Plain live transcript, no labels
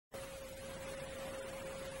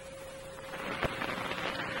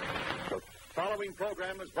following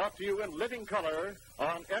program is brought to you in living color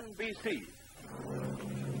on NBC.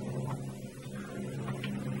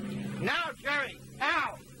 Now, Jerry,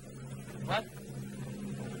 now! What?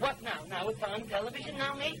 What now? Now it's on television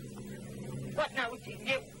now, mate? What now?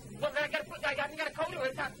 Well, I gotta get a coat or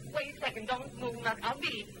it's not. Wait a second, don't move. I'll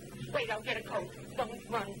be. Wait, I'll get a coat. Don't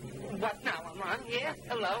run. What now? I'm on, yeah?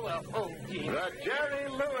 Hello? Oh, gee. The Jerry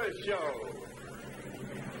Lewis Show.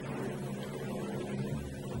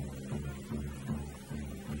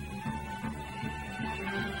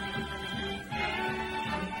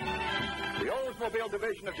 The Oldsmobile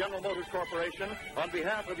Division of General Motors Corporation, on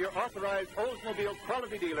behalf of your authorized Oldsmobile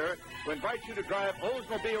quality dealer, who invites you to drive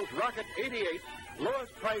Oldsmobile's Rocket 88,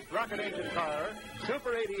 lowest-priced rocket engine car,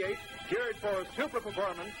 Super 88, geared for super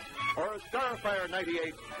performance, or Starfire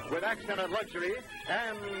 98 with accent on luxury,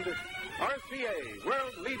 and RCA,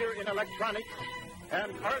 world leader in electronics,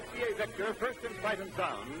 and RCA Victor, first in sight and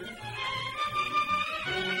sound,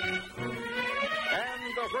 and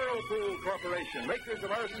the Whirlpool Corporation, makers of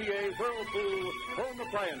RCA Whirlpool home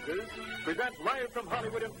appliances, present live from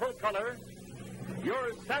Hollywood in full color,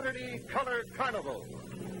 your Saturday Color Carnival.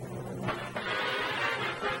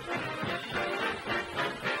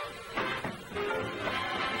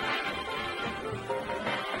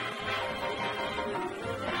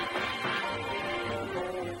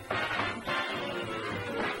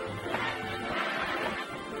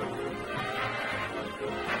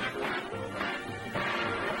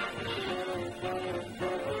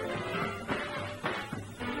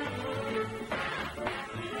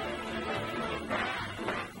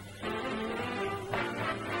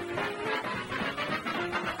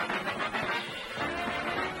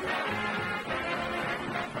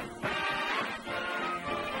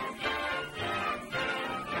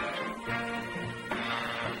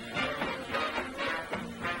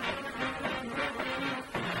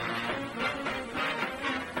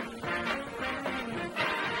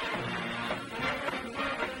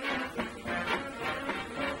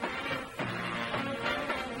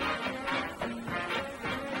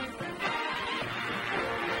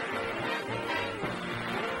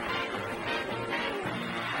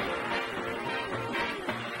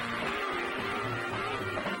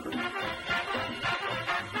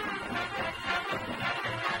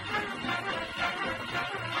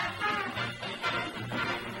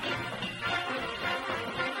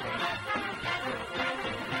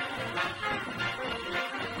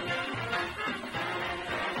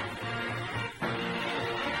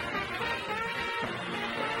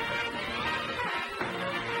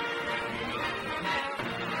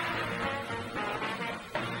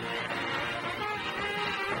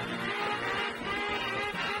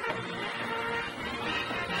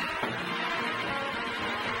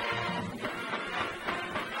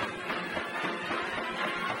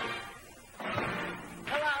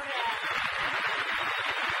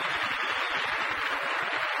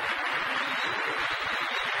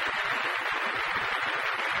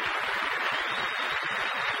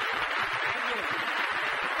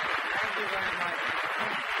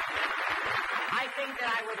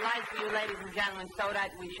 Ladies and gentlemen, so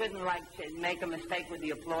that we shouldn't make a mistake with the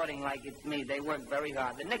applauding like it's me. They work very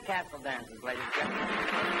hard. The Nick Castle dancers, ladies and gentlemen.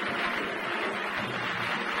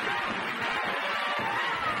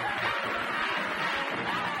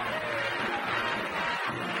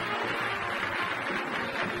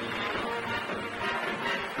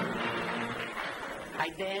 I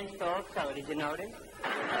danced also. Did you notice?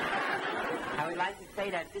 I would like to say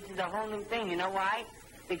that this is a whole new thing. You know why?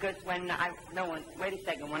 Because wait a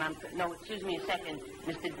second, excuse me a second,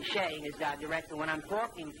 Mr. Shea, his director, when I'm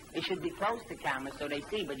talking, it should be close to camera so they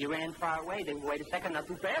see, but you ran far away. Wait a second, not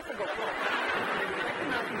too fast to go forward.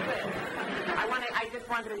 I just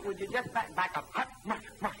wanted to, would you just back up? Back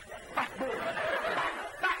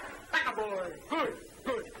up, boy. Good.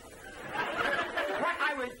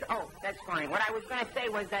 That's fine. What I was going to say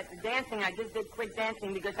was that the dancing, I just did quit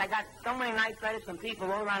dancing because I got so many nice letters from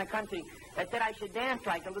people all around the country that said I should dance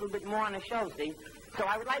like a little bit more on the show, see? So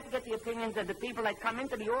I would like to get the opinions of the people that come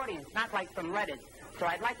into the audience, not like some letters. So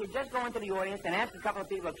I'd like to just go into the audience and ask a couple of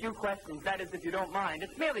people a few questions, that is, if you don't mind.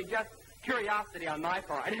 It's merely just curiosity on my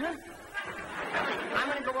part. I'm going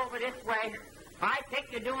to go over this way. I think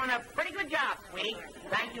you're doing a pretty good job, sweetie.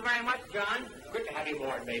 Thank you very much, John. Good to have you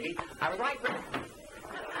aboard, baby. I would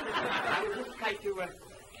just like to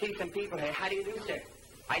see some people here. How do you do, sir?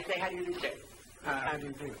 I say, how do you do, sir? How do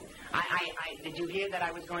you do? Did you hear that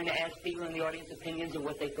I was going to ask people in the audience opinions of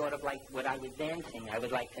what they thought of, like, what I was dancing? I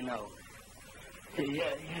would like to know.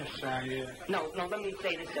 Yes, No, let me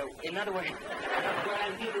say this, though. In other words, what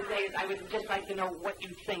I'm here to say is I would just like to know what you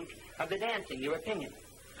think of the dancing, your opinion.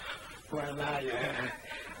 Well,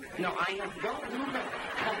 No, I don't do that.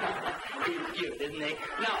 He's cute, isn't he?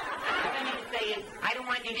 No, what I mean to say is, I don't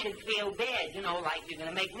want you should feel bad, like you're going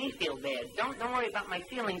to make me feel bad. Don't worry about my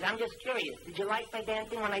feelings. I'm just curious. Did you like my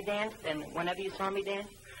dancing when I danced and whenever you saw me dance?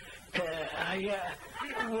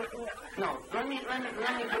 No, let me put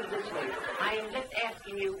it this way. I am just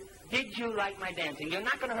asking you, did you like my dancing? You're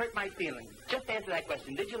not going to hurt my feelings. Just answer that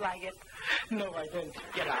question. Did you like it? no, I didn't.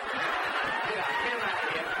 Get out. Get out. Get him out of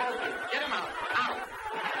here. Both of you. Get him out. Out.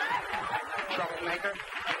 Troublemaker.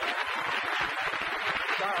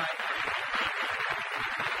 It's all right.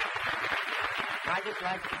 I just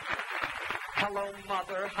like... Hello,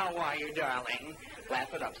 Mother. How are you, darling?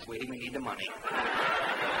 Laugh it up, sweetie. We need the money.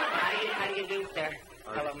 How do you do, sir?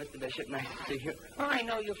 Hello, Mr. Bishop. Nice to see you. Oh, I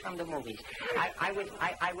know you from the movies. I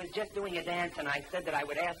was just doing a dance, and I said that I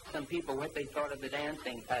would ask some people what they thought of the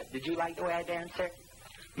dancing. Did you like the way I danced, sir?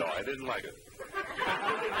 No, I didn't like it.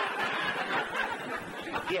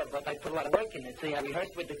 Yeah, but I put a lot of work in it. See, I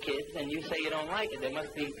rehearsed with the kids, and you say you don't like it. There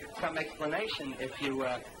must be some explanation if you,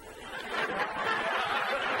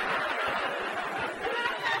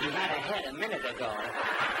 You had a head a minute ago.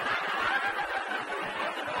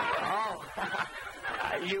 Oh,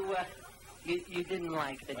 you didn't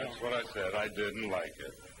like the dance. That's what I said. I didn't like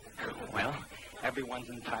it. Well, everyone's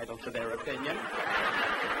entitled to their opinion.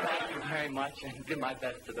 Thank you very much, and do my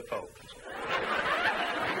best to the folks.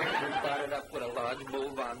 We started up with a large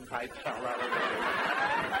bull-bun pipe fell out of it.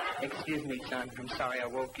 Excuse me, son. I'm sorry I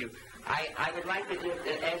woke you. I would like to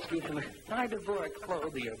just ask you to... Ida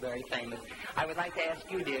Clothier, you're very famous. I would like to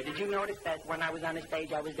ask you, dear, did you notice that when I was on the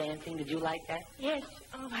stage I was dancing? Did you like that? Yes.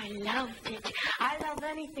 Oh, I loved it. I love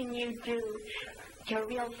anything you do. You're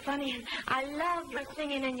real funny, and I love your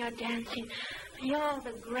singing and your dancing. You're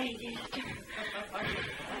the greatest.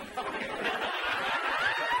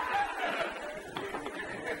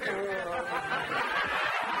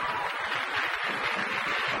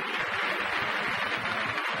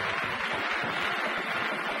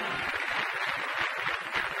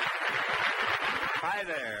 Hi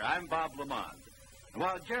there, I'm Bob Lamont.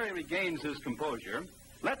 While Jerry regains his composure,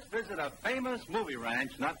 let's visit a famous movie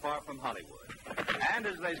ranch not far from Hollywood. And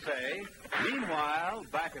as they say, meanwhile,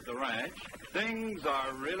 back at the ranch, things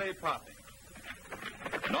are really popping.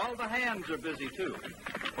 And all the hands are busy, too.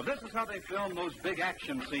 Well, this is how they film those big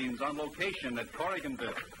action scenes on location at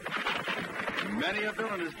Corriganville. Many a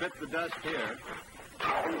villain has bit the dust here.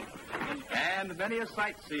 And many a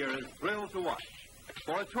sightseer is thrilled to watch.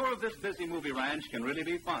 For a tour of this busy movie ranch can really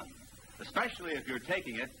be fun, especially if you're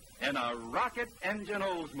taking it in a rocket engine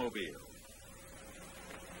Oldsmobile.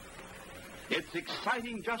 It's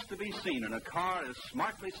exciting just to be seen in a car as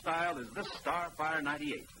smartly styled as this Starfire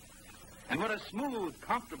 98. And what a smooth,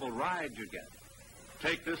 comfortable ride you get.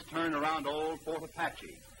 Take this turn around old Fort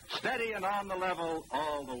Apache, steady and on the level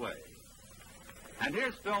all the way. And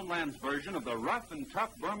here's Filmland's version of the rough and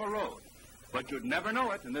tough Burma Road. But you'd never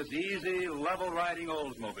know it in this easy, level-riding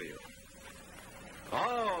Oldsmobile.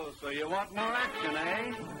 Oh, so you want more action,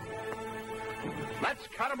 eh? Let's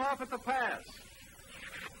cut 'em off at the pass.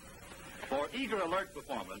 For eager, alert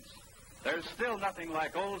performance, there's still nothing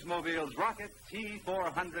like Oldsmobile's Rocket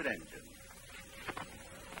T400 engine.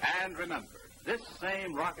 And remember, this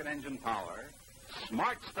same rocket engine power,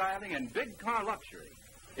 smart styling, and big car luxury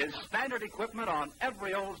is standard equipment on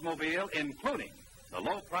every Oldsmobile, including the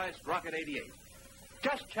low-priced Rocket 88.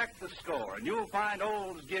 Just check the score, and you'll find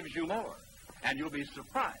Olds gives you more. And you'll be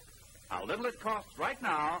surprised how little it costs right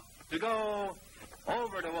now to go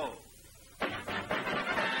over to Olds.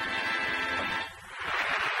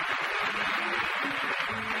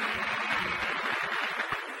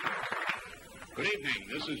 Good evening.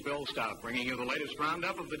 This is Bill Stout bringing you the latest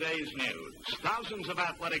roundup of the day's news. Thousands of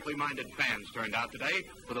athletically minded fans turned out today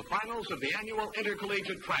for the finals of the annual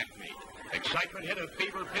intercollegiate track meet. Excitement hit a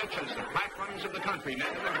fever pitch as the crack runners of the country made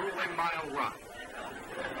the grueling mile run.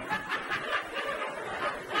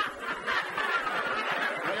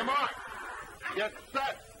 Ready, mark. Get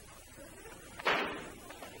set.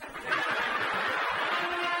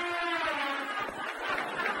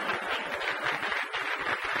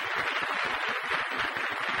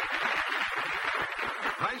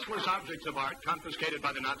 Priceless objects of art confiscated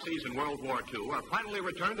by the Nazis in World War II are finally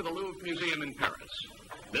returned to the Louvre Museum in Paris.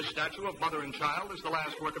 This statue of mother and child is the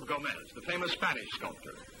last work of Gomez, the famous Spanish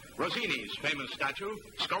sculptor. Rossini's famous statue,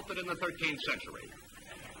 sculpted in the 13th century.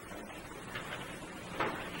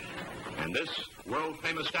 And this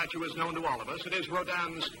world-famous statue is known to all of us. It is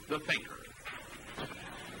Rodin's The Thinker.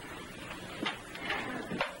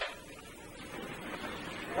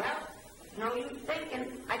 Well, no use thinking.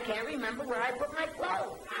 I can't remember where I put my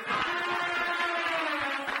clothes.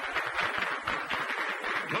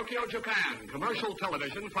 Tokyo, Japan, commercial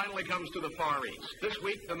television finally comes to the Far East. This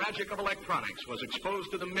week, the magic of electronics was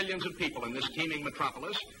exposed to the millions of people in this teeming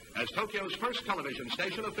metropolis as Tokyo's first television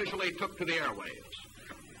station officially took to the airwaves.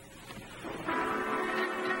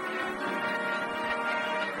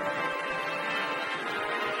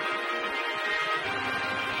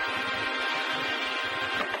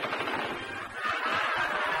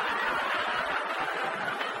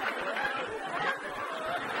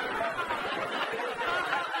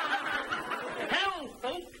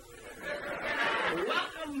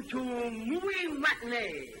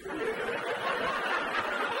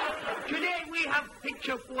 Today we have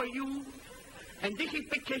picture for you, and this is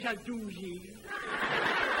pictures of doozy.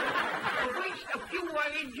 First, a few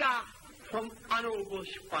words from honorable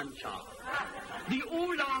sponsor, the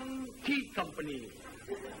Oolong Tea Company.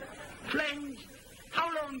 Friends, how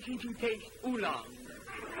long since you taste oolong?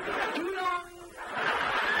 Too long?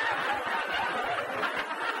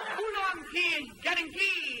 Oolong tea is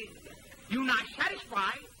guaranteed. You not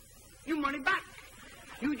satisfied? You money back.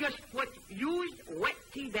 You just put used wet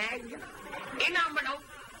tea bags in an envelope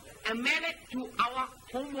and mail it to our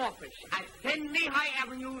home office at 10 Lehigh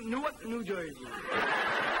Avenue, Newark, New Jersey.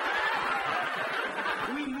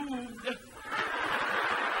 We moved.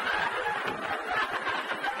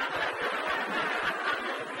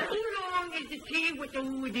 Oolong is the tea with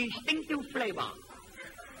a distinctive flavor.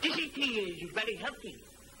 This tea is very healthy.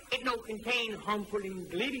 It don't contain harmful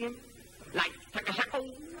ingredients like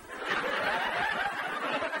takasako.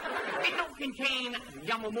 It don't contain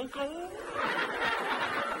Yamamoto.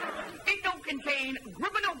 It don't contain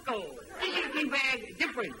Gribbanoko. This is tea bag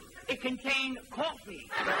different. It contains coffee.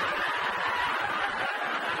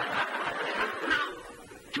 Now,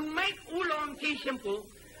 to make oolong tea simple,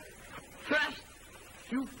 first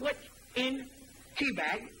you put in tea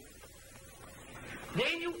bag.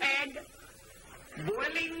 Then you add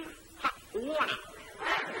boiling hot water.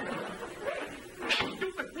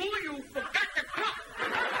 Stupid fool, you forgot the cup.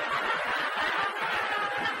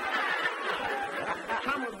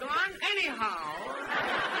 Time was gone anyhow.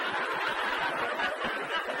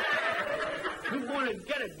 You're going to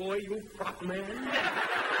get it, boy, you prop man.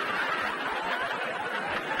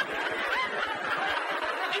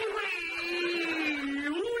 Anyway,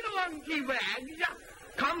 oolong tea bags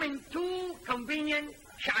come in two convenient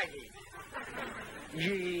sizes.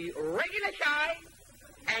 The regular size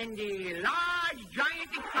and the large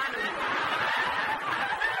giant economy.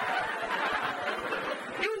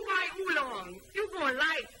 You buy oolong, you gonna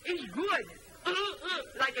like it's good.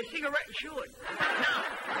 Like a cigarette should.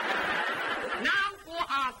 Now for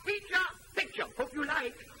our feature picture. Hope you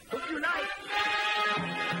like. Hope you like.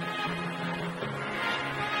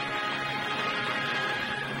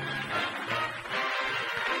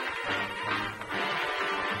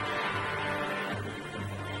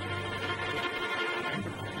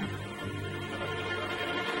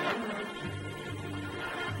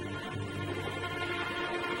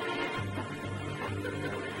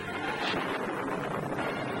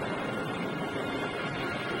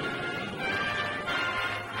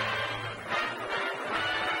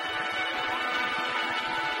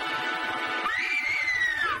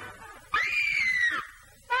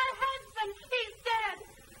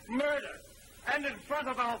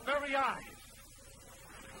 Of our very eyes.